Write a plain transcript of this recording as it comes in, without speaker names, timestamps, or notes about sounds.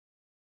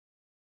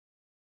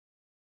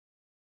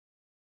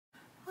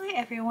Hi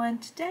everyone,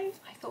 today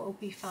I thought it would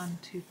be fun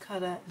to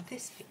colour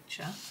this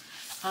picture.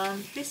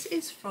 This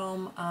is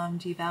from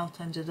Die Welt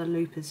Unter der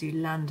Lupe,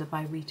 Lande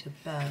by Rita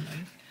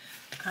Berman,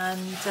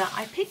 and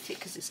I picked it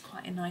because it's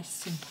quite a nice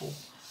simple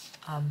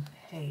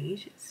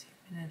page. It's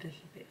in a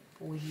little bit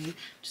for you.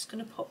 Just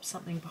going to pop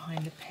something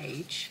behind the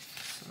page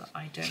so that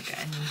I don't get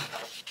any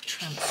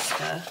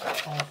transfer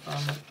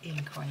of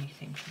ink or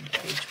anything from the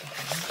page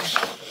behind.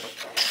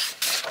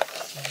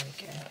 There we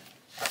go.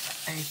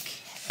 Okay.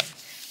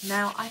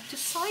 Now I've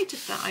decided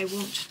that I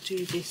want to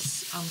do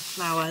this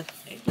flower.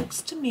 It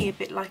looks to me a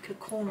bit like a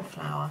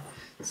cornflower,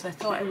 so I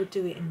thought I would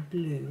do it in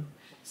blue.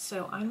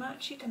 So I'm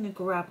actually going to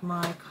grab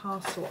my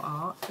Castle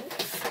Art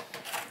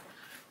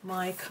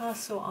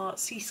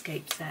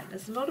Seascape set.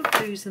 There's a lot of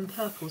blues and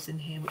purples in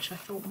here, which I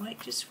thought might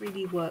just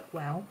really work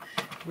well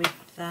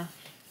with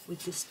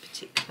this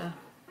particular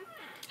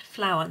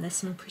flower, and there's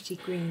some pretty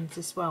greens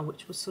as well,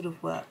 which will sort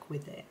of work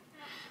with it.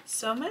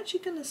 So I'm actually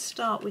going to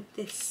start with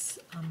this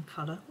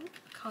colour.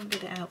 Can't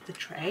get it out the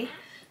tray.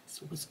 It's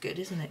always good,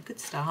 isn't it? Good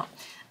start.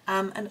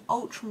 An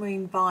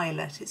Ultramarine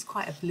Violet. It's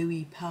quite a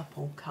bluey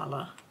purple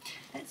colour.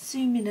 Let's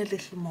zoom in a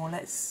little more.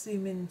 Let's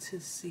zoom in so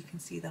you can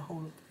see the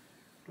whole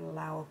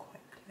flower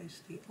quite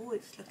closely. Oh,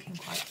 it's looking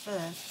quite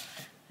furred.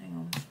 Hang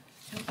on.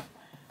 Oh.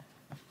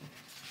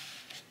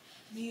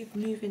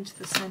 Move into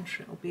the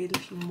centre. It'll be a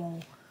little more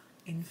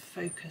in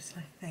focus,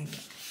 I think,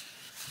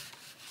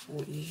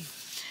 for you.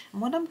 And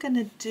what I'm going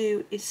to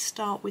do is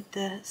start with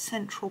the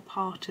central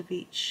part of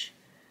each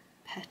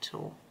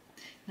petal.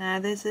 Now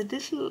there's a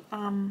little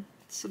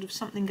sort of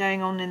something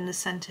going on in the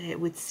centre here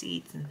with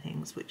seeds and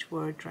things, which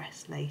we'll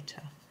address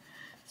later.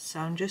 So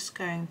I'm just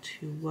going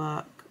to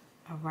work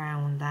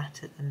around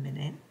that at the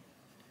minute,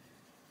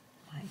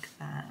 like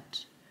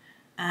that.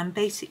 And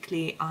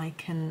basically I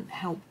can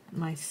help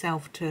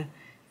myself to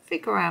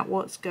figure out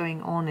what's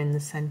going on in the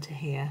centre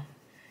here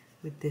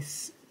with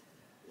this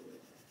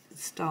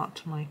start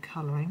to my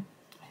colouring.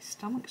 My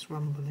stomach's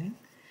rumbling.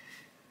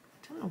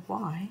 I don't know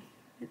why.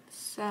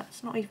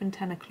 It's not even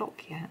 10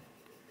 o'clock yet.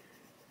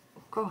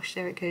 Oh gosh,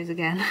 there it goes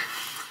again.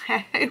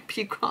 I hope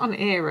you can't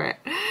hear it.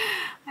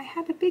 I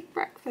had a big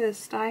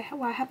breakfast. I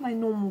had my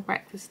normal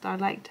breakfast. I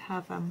like to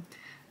have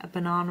a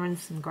banana and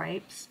some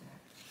grapes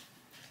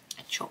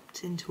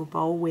chopped into a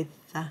bowl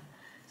with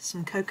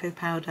some cocoa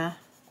powder,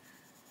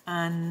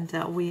 and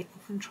we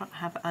often try to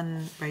have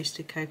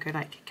unroasted cocoa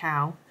like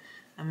cacao,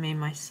 and me and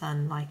my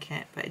son like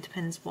it, but it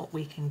depends what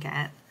we can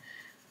get.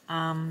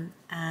 And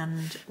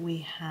we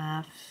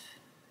have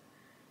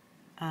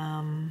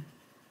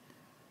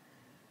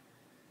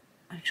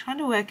I'm trying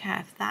to work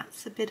out if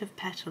that's a bit of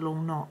petal or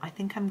not. I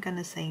think I'm going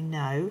to say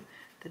no,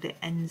 that it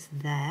ends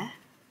there.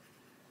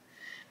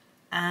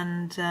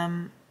 And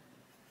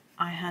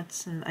I had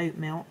some oat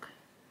milk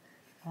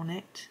on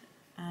it,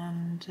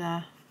 and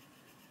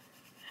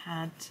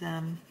had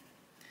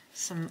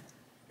some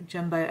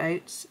jumbo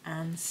oats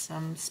and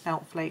some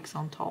spelt flakes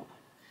on top.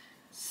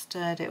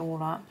 Stirred it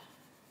all up.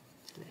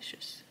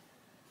 Delicious.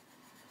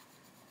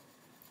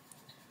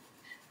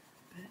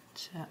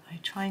 But I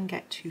try and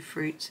get 2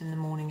 fruits in the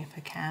morning if I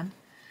can.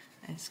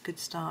 It's a good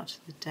start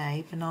to the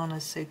day.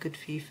 Banana's so good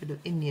for you for the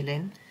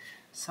inulin,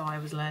 so I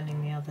was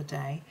learning the other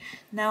day.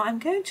 Now I'm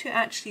going to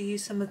actually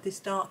use some of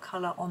this dark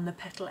colour on the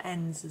petal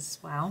ends as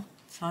well.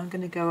 So I'm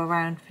going to go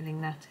around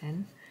filling that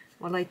in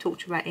while I talk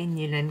to you about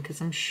inulin,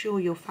 because I'm sure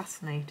you're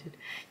fascinated.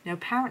 Now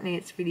apparently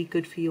it's really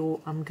good for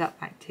your gut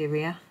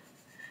bacteria,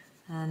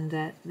 and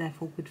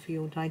therefore good for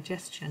your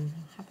digestion.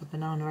 I have a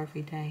banana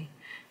every day.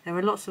 There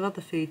are lots of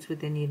other foods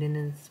with inulin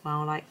as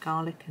well, like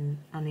garlic and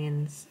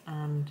onions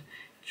and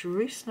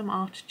Jerusalem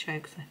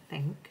artichokes, I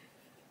think.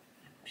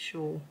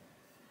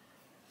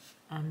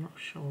 I'm not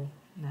sure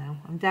now.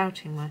 I'm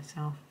doubting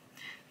myself,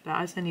 but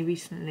I was only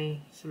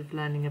recently sort of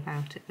learning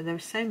about it. But there are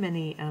so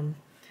many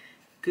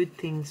good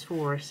things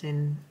for us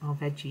in our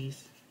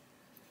veggies.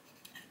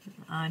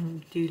 I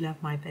do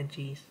love my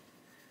veggies.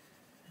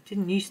 I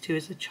didn't used to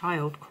as a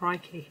child,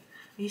 crikey.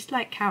 I used to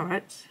like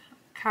carrots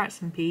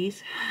and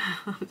peas.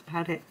 That was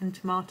about it, and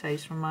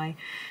tomatoes from my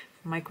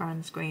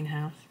grand's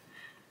greenhouse,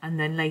 and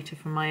then later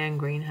from my own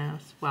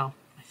greenhouse. Well,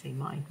 I say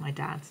mine, my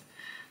dad's.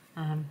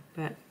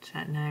 But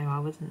no, I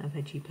wasn't a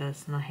veggie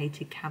person. I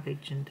hated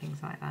cabbage and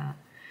things like that.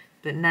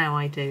 But now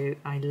I do.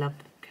 I love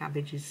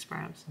cabbages,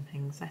 sprouts and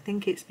things. I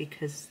think it's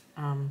because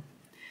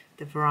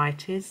the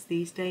varieties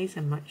these days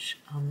are much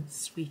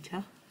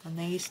sweeter than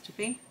they used to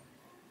be.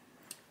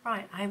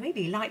 Right, I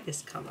really like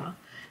this colour,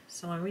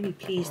 so I'm really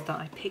pleased that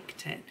I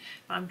picked it.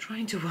 But I'm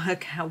trying to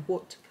work out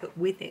what to put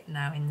with it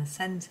now in the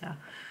centre.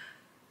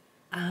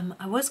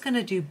 I was going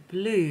to do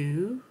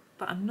blue,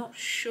 but I'm not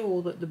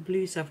sure that the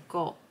blues I've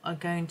got are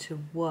going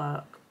to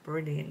work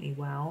brilliantly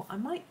well. I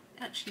might,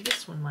 actually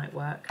this one might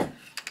work.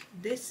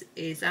 This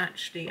is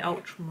actually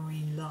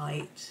Ultramarine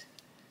Light,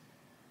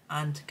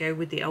 and to go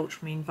with the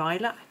Ultramarine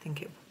Violet, I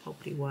think it will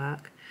probably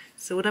work.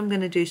 So what I'm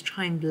going to do is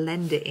try and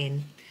blend it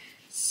in.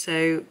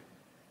 So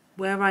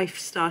where I've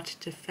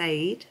started to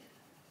fade,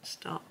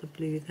 start the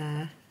blue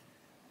there,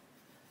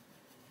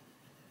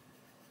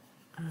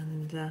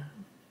 and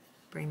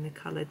bring the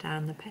colour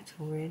down the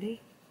petal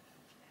really.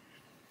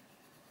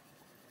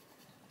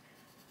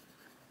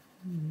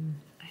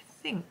 I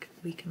think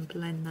we can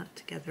blend that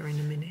together in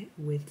a minute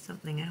with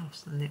something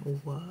else and it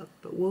will work,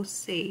 but we'll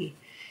see.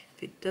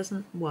 If it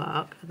doesn't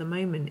work, at the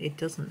moment it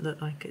doesn't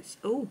look like it's,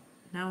 oh,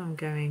 now I'm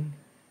going,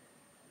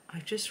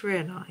 I've just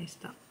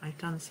realised that I've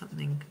done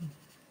something,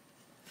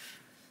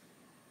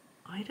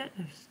 I don't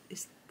know,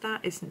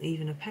 that isn't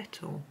even a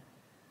petal,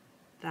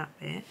 that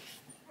bit.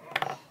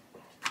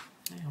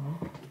 Hang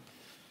on.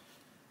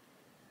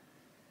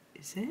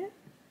 Is it?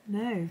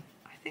 No,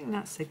 I think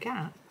that's a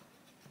gap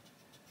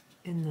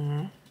in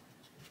there.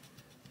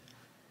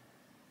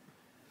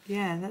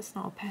 Yeah, that's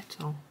not a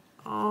petal.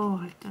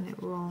 Oh, I've done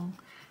it wrong.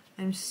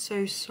 I'm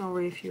so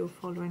sorry if you're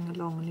following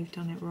along and you've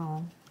done it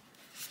wrong.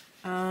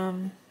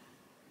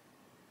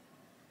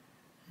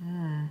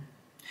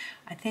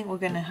 I think we're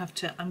going to have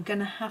to, I'm going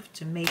to have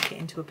to make it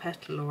into a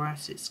petal or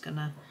else it's going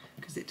to,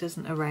 because it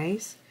doesn't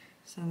erase.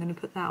 So I'm going to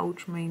put that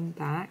ultramarine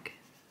back,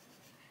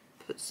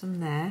 put some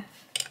there,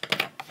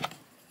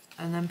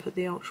 and then put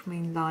the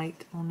ultramarine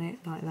light on it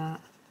like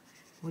that.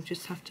 We'll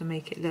just have to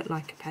make it look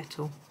like a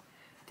petal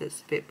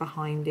that's a bit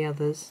behind the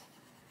others.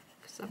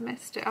 Because I've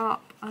messed it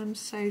up. I'm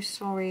so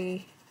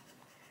sorry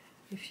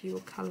if you were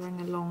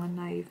colouring along and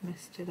now you've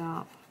messed it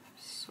up.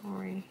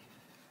 Sorry.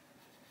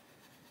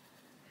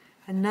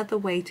 Another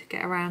way to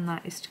get around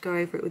that is to go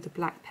over it with a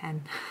black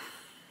pen.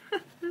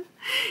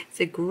 It's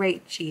a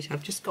great cheat.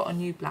 I've just got a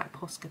new black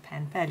Posca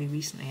pen fairly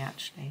recently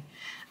actually.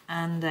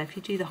 And if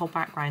you do the whole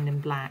background in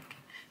black,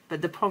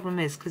 but the problem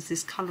is because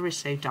this colour is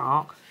so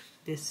dark,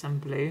 this some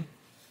blue,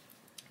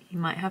 you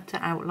might have to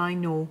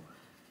outline your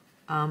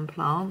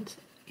plant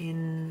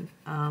in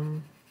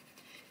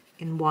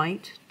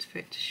white for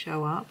it to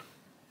show up.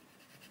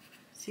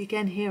 See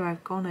again here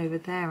I've gone over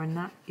there and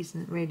that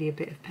isn't really a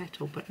bit of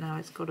petal, but now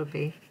it's got to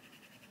be.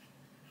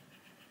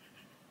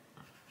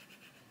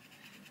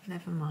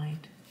 Never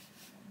mind.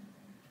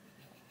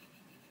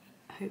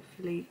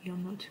 Hopefully you're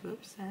not too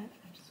upset.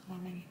 I'm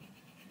sorry.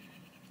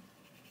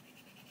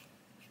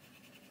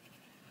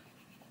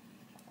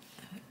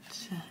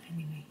 But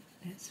anyway,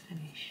 let's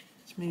finish.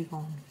 Let's move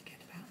on. Forget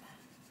about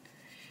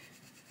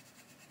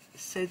that.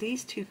 So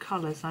these two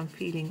colours I'm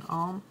feeling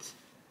aren't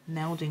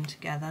melding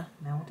together.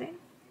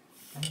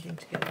 Blending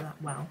together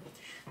that well.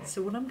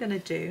 So what I'm going to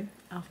do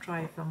after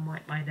I've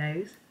wiped my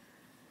nose,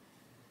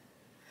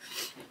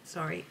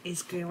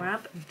 is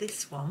grab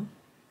this one.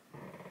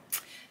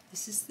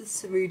 This is the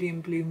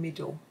Cerulean Blue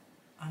Middle,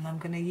 and I'm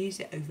going to use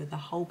it over the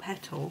whole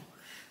petal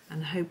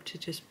and hope to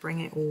just bring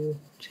it all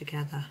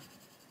together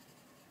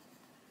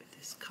with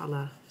this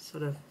colour,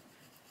 sort of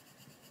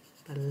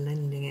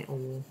blending it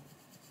all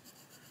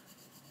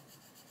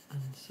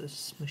and sort of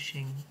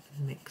smushing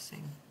and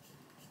mixing.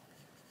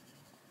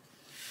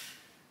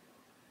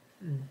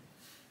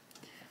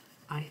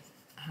 I'm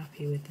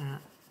happy with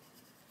that.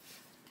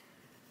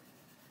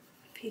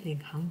 I'm feeling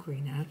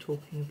hungry now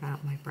talking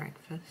about my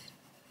breakfast,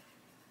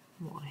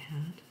 what I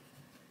had.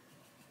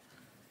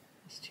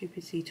 I was too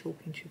busy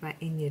talking to you about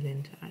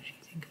inulin to actually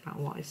think about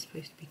what I was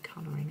supposed to be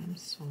colouring. I'm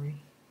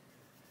sorry.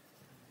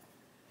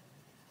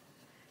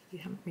 You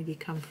haven't really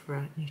come for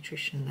a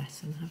nutrition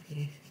lesson, have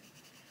you?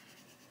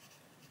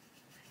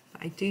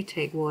 But I do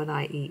take what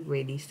I eat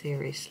really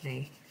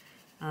seriously.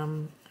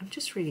 I'm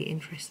just really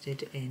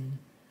interested in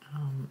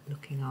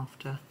looking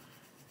after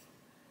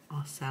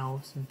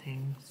ourselves and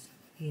things,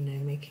 you know,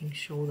 making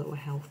sure that we're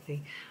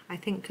healthy. I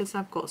think because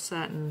I've got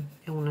certain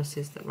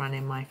illnesses that run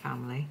in my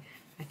family,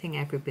 I think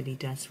everybody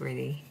does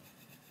really,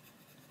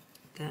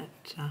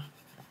 that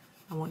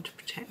I want to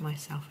protect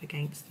myself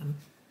against them.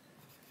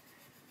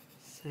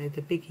 So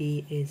the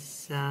biggie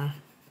is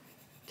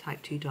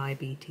type 2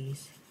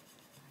 diabetes.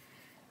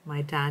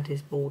 My dad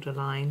is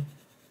borderline.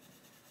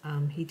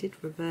 He did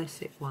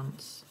reverse it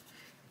once,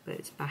 but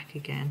it's back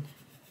again.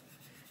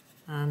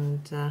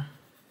 And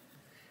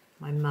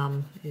my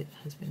mum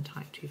has been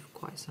type 2 for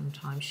quite some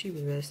time. She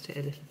reversed it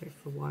a little bit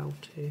for a while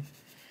too,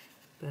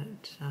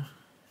 but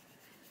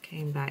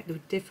came back. The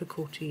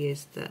difficulty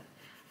is that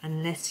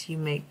unless you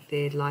make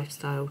the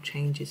lifestyle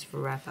changes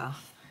forever,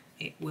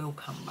 it will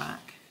come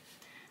back.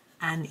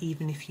 And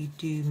even if you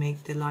do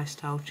make the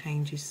lifestyle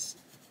changes,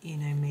 you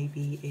know,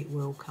 maybe it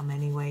will come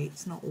anyway.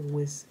 It's not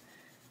always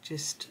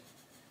just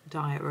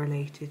diet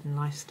related and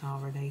lifestyle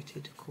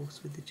related, of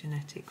course, with the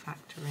genetic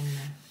factor in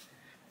there.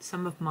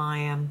 Some of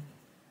my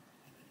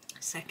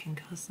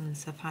second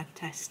cousins have had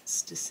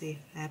tests to see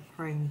if they're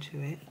prone to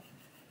it,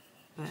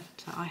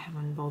 but I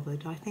haven't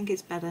bothered. I think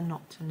it's better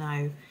not to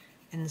know,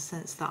 in the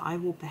sense that I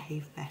will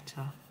behave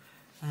better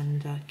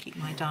and keep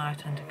my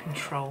diet under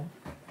control.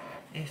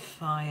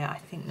 If I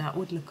think that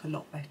would look a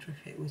lot better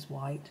if it was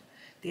white.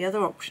 The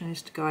other option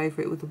is to go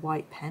over it with a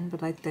white pen,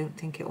 but I don't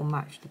think it will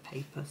match the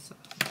paper, so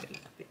I think it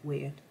looks a bit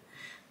weird.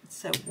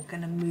 So we're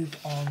going to move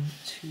on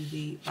to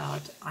the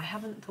bud. I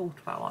haven't thought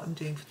about what I'm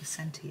doing for the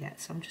centre yet,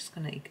 so I'm just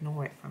going to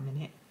ignore it for a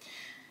minute.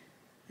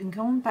 And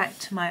going back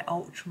to my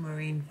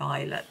Ultramarine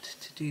Violet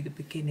to do the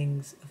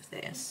beginnings of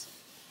this,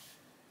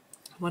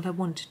 what I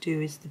want to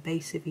do is the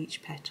base of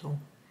each petal.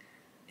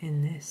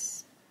 in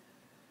this.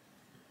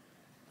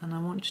 And I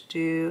want to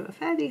do a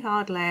fairly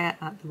hard layer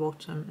at the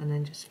bottom and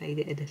then just fade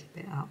it a little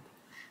bit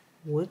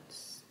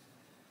upwards.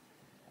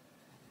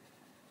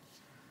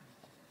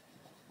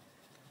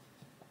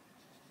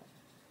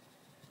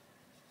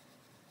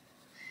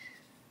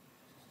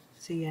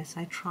 So yes,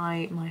 I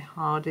try my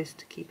hardest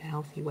to keep a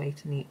healthy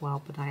weight and eat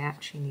well, but I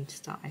actually need to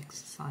start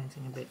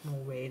exercising a bit more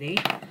really.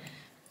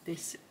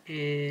 This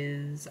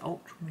is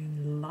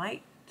Ultramarine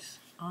Light.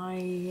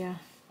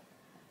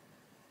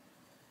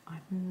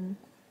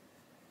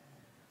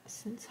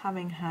 Since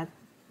having had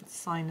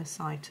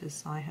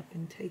sinusitis, I have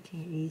been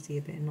taking it easy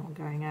a bit and not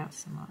going out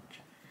so much.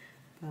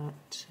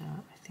 But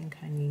I think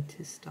I need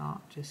to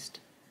start just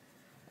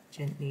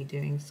gently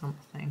doing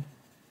something.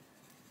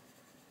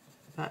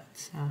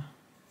 But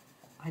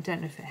I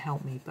don't know if it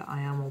helped me, but I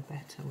am all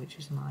better, which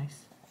is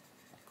nice.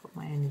 Got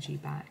my energy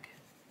back.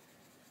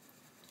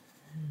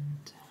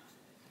 And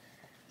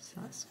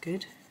so that's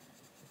good.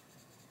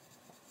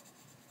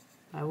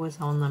 I was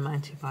on them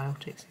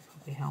antibiotics, it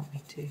probably helped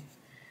me too.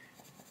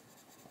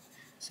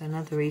 So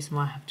another reason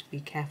why I have to be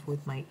careful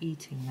with my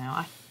eating now.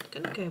 I'm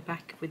going to go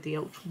back with the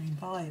Ultramarine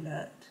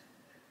Violet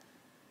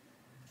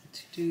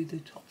to do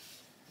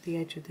the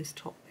edge of this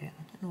top bit.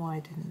 I don't know why I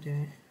didn't do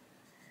it.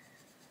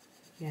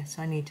 Yes,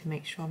 I need to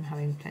make sure I'm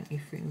having plenty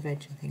of fruit and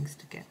veg and things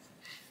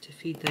to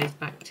feed those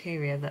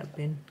bacteria that have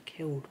been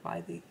killed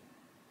by the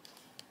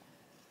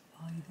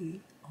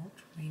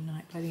Ultramarine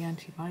Light, by the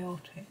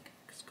antibiotic.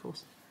 Because of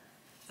course,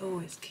 oh,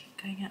 it's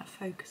going out of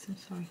focus, I'm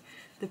sorry.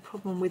 The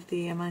problem with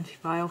the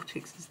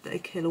antibiotics is that they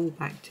kill all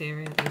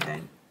bacteria, they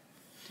don't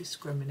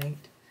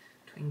discriminate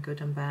between good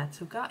and bad.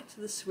 So go back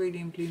to the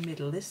cerulean blue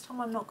middle. This time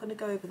I'm not going to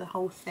go over the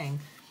whole thing,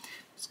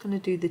 I'm just going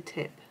to do the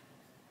tip.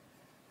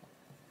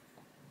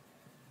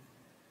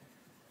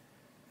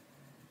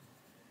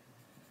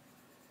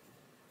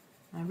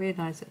 I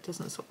realise it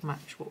doesn't sort of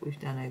match what we've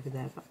done over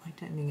there, but I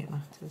don't think it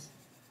matters.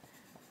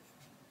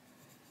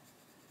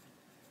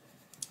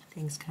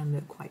 Things can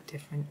look quite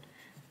different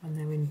when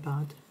they're in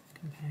bud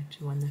compared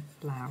to when they're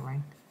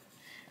flowering.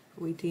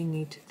 But we do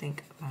need to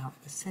think about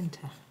the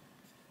centre.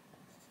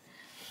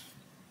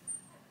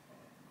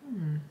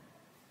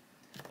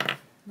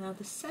 Now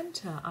the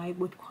centre I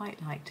would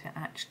quite like to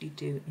actually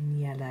do in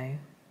yellow.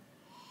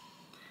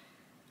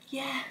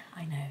 Yeah,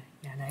 I know,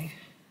 yellow.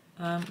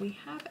 We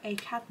have a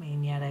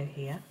cadmium yellow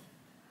here.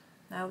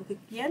 Now the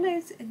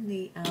yellows in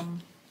the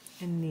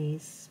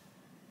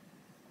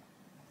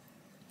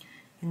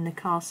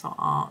Castle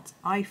Art,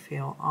 I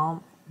feel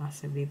aren't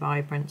massively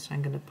vibrant, so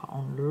I'm going to put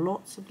on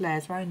lots of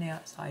layers around the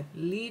outside,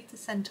 leave the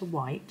centre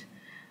white,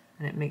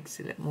 and it makes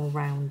it look more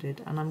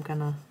rounded. And I'm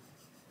going to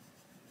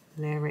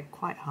layer it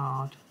quite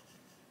hard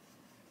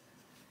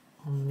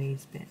on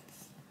these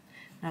bits.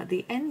 Now at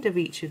the end of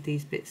each of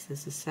these bits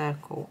there's a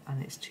circle,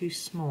 and it's too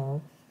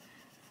small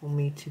for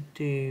me to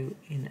do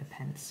in a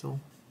pencil.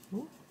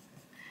 Ooh.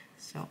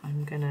 So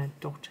I'm going to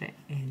dot it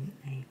in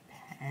a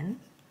pen.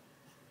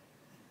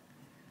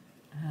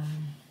 I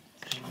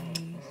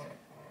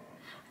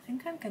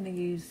think I'm going to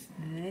use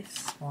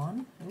this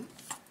one. Ooh.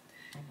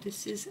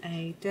 This is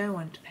a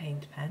Derwent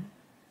paint pen.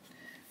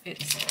 It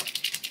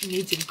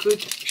needs a good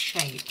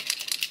shake.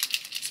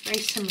 It's very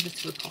similar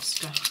to a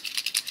Posca,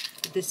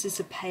 but this is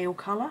a pale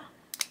colour.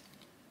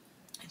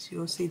 As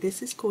you'll see,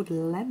 this is called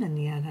lemon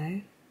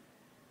yellow.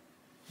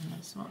 And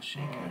that's not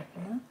shaken up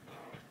enough.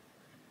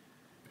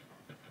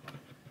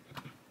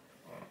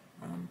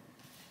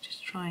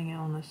 Just trying it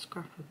on a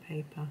scrap of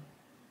paper.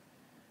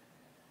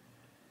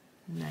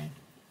 No.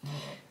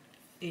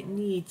 It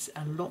needs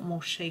a lot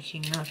more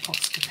shaking than a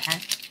Posca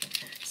pen.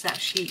 It's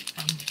actually,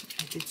 I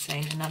did say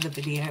in another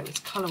video, it was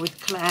Colour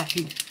with Claire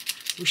who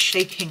was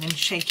shaking and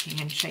shaking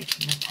and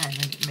shaking the pen,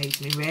 and it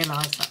made me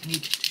realise that I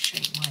needed to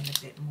shake mine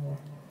a bit more.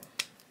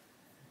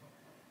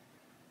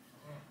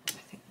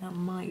 That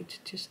might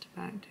just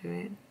about do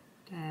it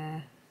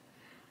there.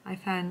 I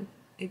found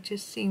it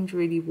just seemed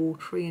really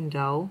watery and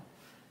dull,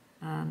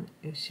 and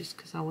it was just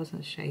because I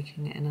wasn't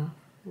shaking it enough.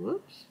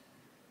 Whoops.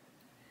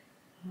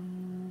 I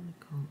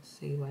can't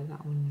see where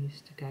that one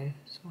used to go,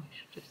 so I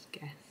should just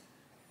guess.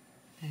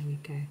 There we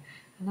go.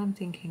 And I'm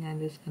thinking I'm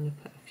just going to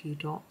put a few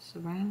dots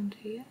around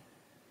here.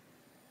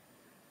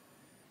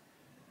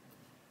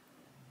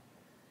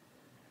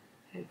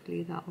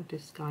 Hopefully that will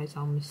disguise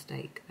our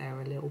mistake there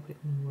a little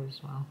bit more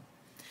as well.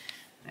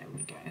 There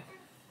we go.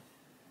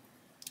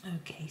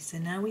 Okay, so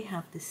now we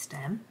have the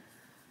stem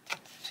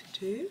to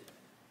do.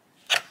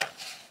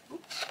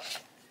 Oops.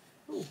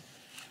 Ooh.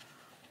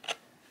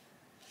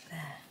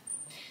 There.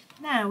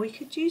 Now we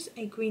could use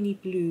a greeny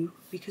blue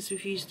because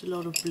we've used a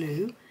lot of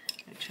blue,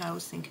 which I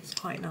always think is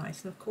quite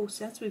nice. And of course,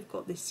 as we've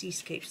got this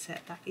seascape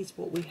set, that is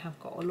what we have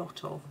got a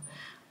lot of.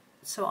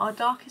 So our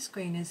darkest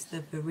green is the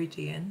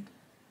Veridian,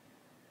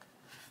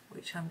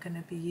 which I'm going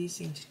to be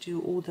using to do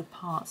all the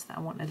parts that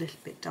I want a little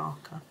bit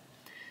darker.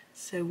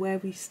 So where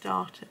we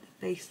start at the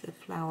base of the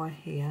flower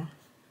here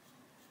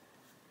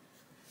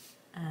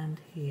and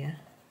here,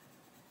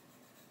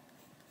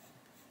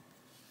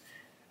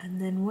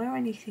 and then where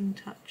anything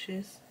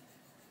touches,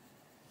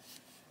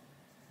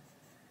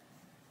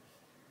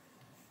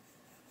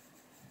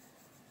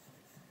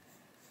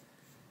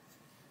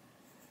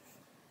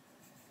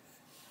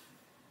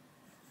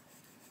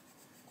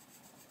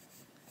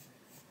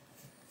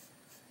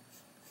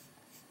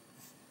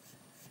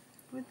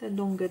 with the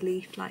longer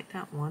leaf like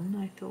that one,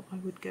 I thought I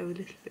would go a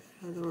little bit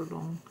further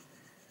along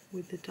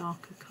with the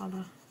darker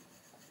colour,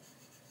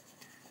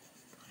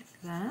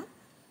 like that.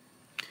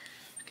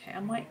 Okay, I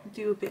might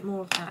do a bit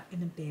more of that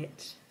in a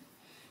bit.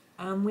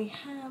 We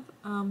have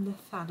the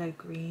Pthalo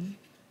Green,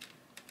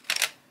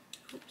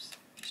 oops,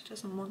 which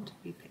doesn't want to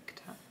be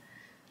picked up.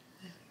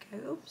 There we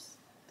go, oops,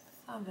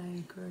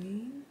 Pthalo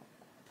Green,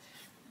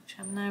 which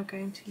I'm now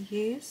going to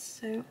use,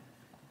 so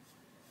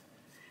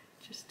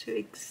just to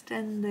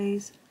extend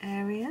those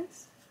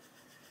areas,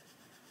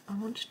 I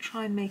want to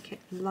try and make it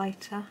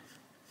lighter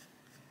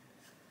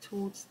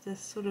towards the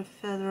sort of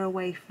further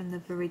away from the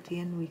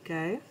Veridian we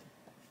go.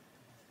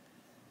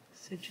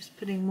 So just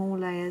putting more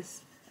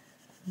layers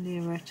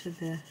nearer to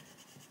the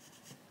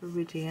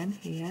Veridian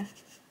here,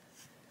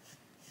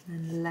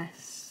 and then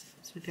less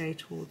as we go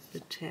towards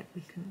the tip.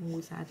 We can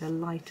always add a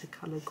lighter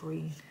colour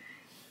green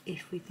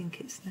if we think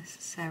it's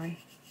necessary.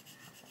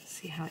 Let's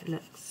see how it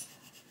looks.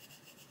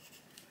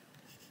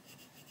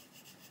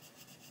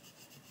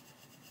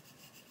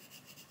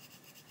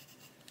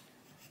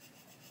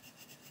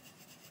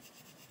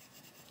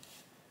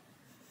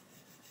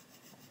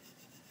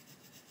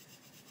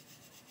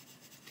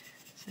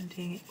 So I'm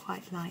doing it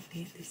quite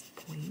lightly at this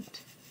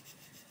point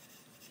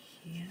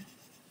here.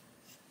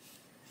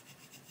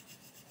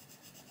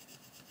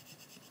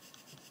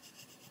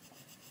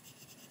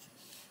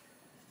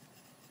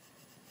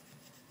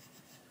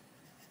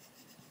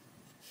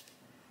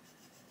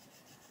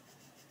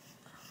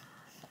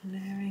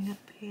 Layering up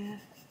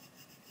here,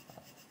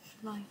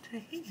 lighter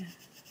here.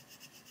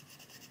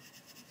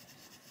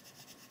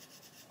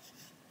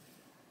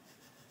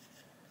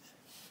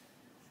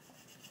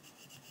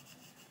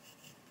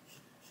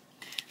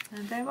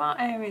 And there are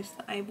areas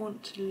that I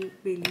want to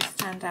really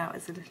stand out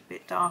as a little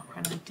bit darker,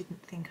 and I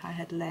didn't think I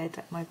had layered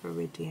up my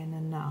Veridian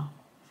enough.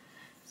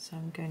 So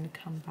I'm going to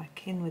come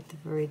back in with the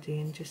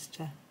Veridian just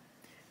to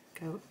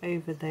go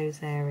over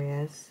those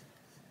areas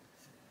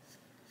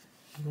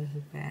a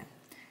little bit,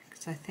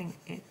 because I think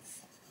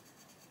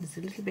it's a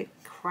little bit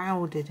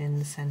crowded in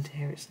the centre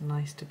here. It's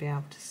nice to be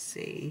able to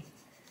see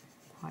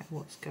quite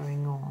what's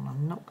going on.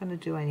 I'm not going to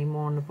do any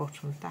more on the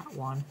bottom of that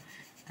one,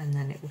 and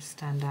then it will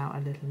stand out a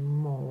little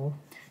more.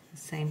 The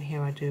same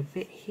here, I do a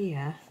bit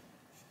here,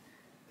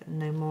 but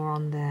no more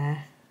on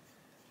there,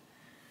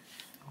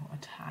 or a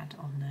tad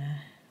on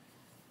there.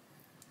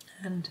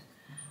 And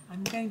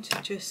I'm going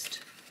to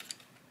just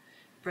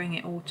bring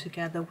it all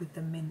together with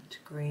the mint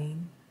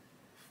green.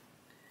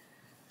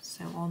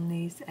 So on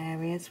these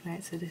areas where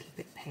it's a little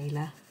bit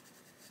paler,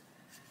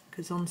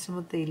 because on some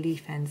of the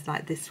leaf ends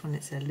like this one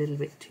it's a little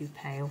bit too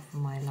pale for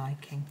my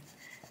liking.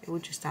 It will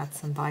just add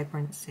some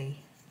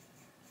vibrancy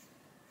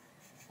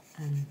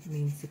and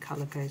means the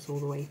colour goes all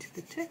the way to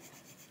the tip.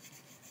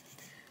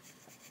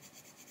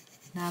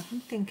 Now I've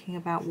been thinking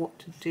about what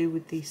to do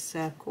with these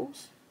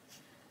circles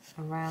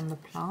around the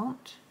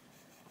plant,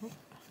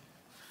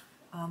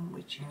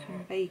 which you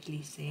can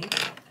vaguely see.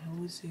 I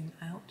will zoom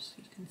out so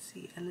you can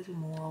see a little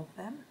more of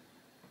them.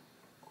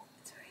 Oh,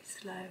 it's very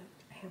slow.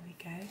 Here we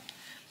go.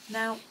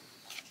 Now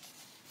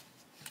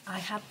I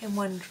have been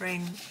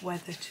wondering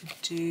whether to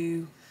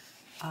do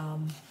there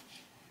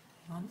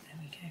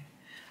we go.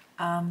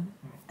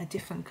 A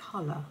different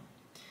colour,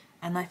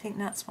 and I think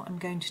that's what I'm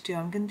going to do.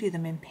 I'm going to do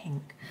them in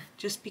pink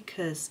just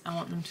because I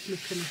want them to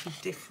look a little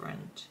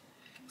different.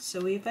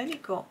 So we've only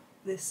got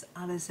this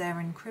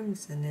alizarin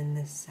crimson in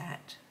this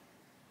set,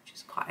 which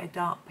is quite a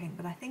dark pink,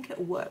 but I think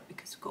it'll work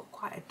because we've got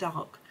quite a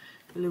dark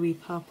bluey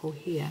purple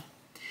here.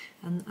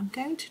 And I'm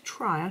going to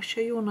try, I'll show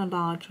you on a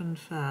large one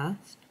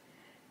first,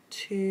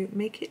 to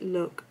make it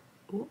look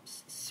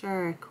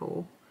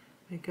spherical.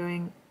 We're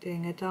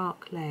doing a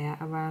dark layer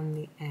around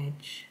the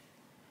edge,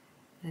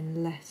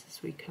 and less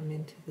as we come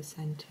into the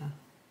centre,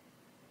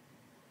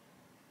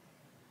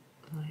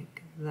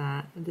 like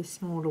that. The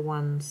smaller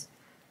ones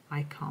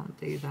I can't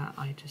do that,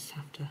 I just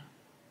have to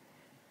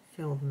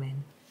fill them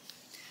in,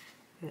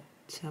 but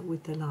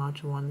with the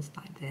larger ones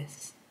like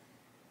this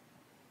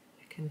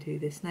I can do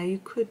this. Now you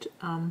could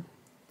I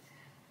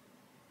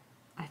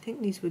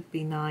think these would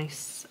be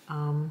nice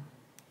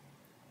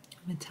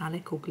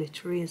metallic or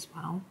glittery as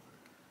well,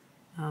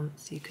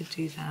 so you could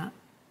do that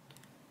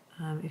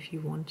if you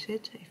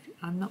wanted.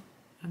 I'm not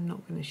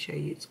going to show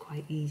you. It's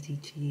quite easy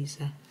to use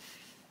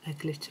a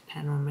glitter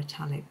pen or a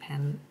metallic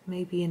pen,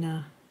 maybe in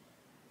a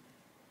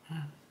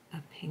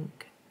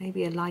pink,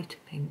 maybe a lighter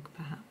pink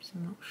perhaps,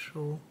 I'm not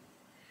sure,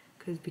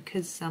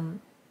 because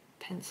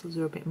pencils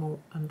are a bit more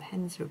and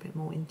pens are a bit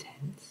more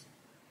intense.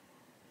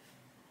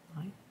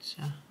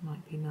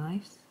 Might be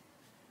nice.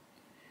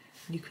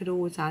 You could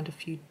always add a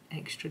few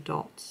extra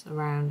dots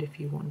around if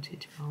you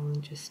wanted, rather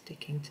than just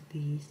sticking to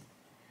these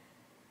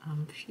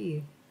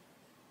few.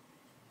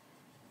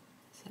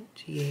 It's up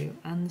to you.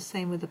 And the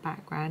same with the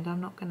background.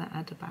 I'm not going to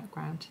add a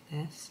background to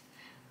this.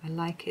 I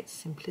like its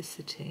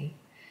simplicity,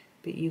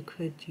 but you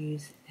could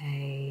use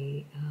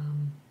a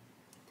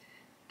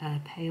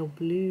pale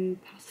blue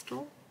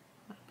pastel.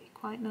 That'd be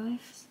quite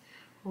nice,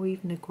 or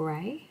even a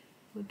grey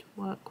would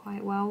work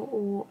quite well,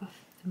 or a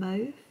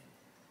mauve.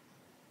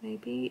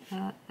 maybe.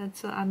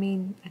 That's I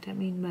mean, I don't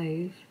mean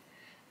mauve.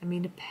 I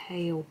mean a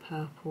pale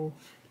purple,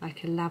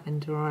 like a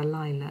lavender or a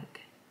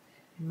lilac.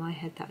 In my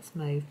head that's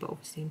mauve, but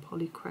obviously in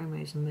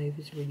polychromos and mauve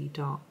is really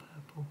dark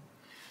purple.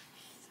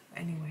 So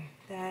anyway,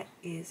 there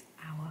is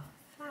our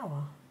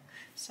flower.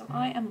 So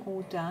I am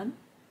all done.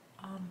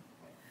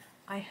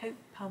 I hope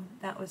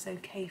that was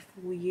okay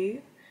for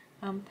you.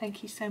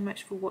 Thank you so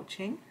much for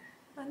watching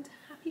and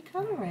happy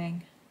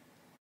colouring.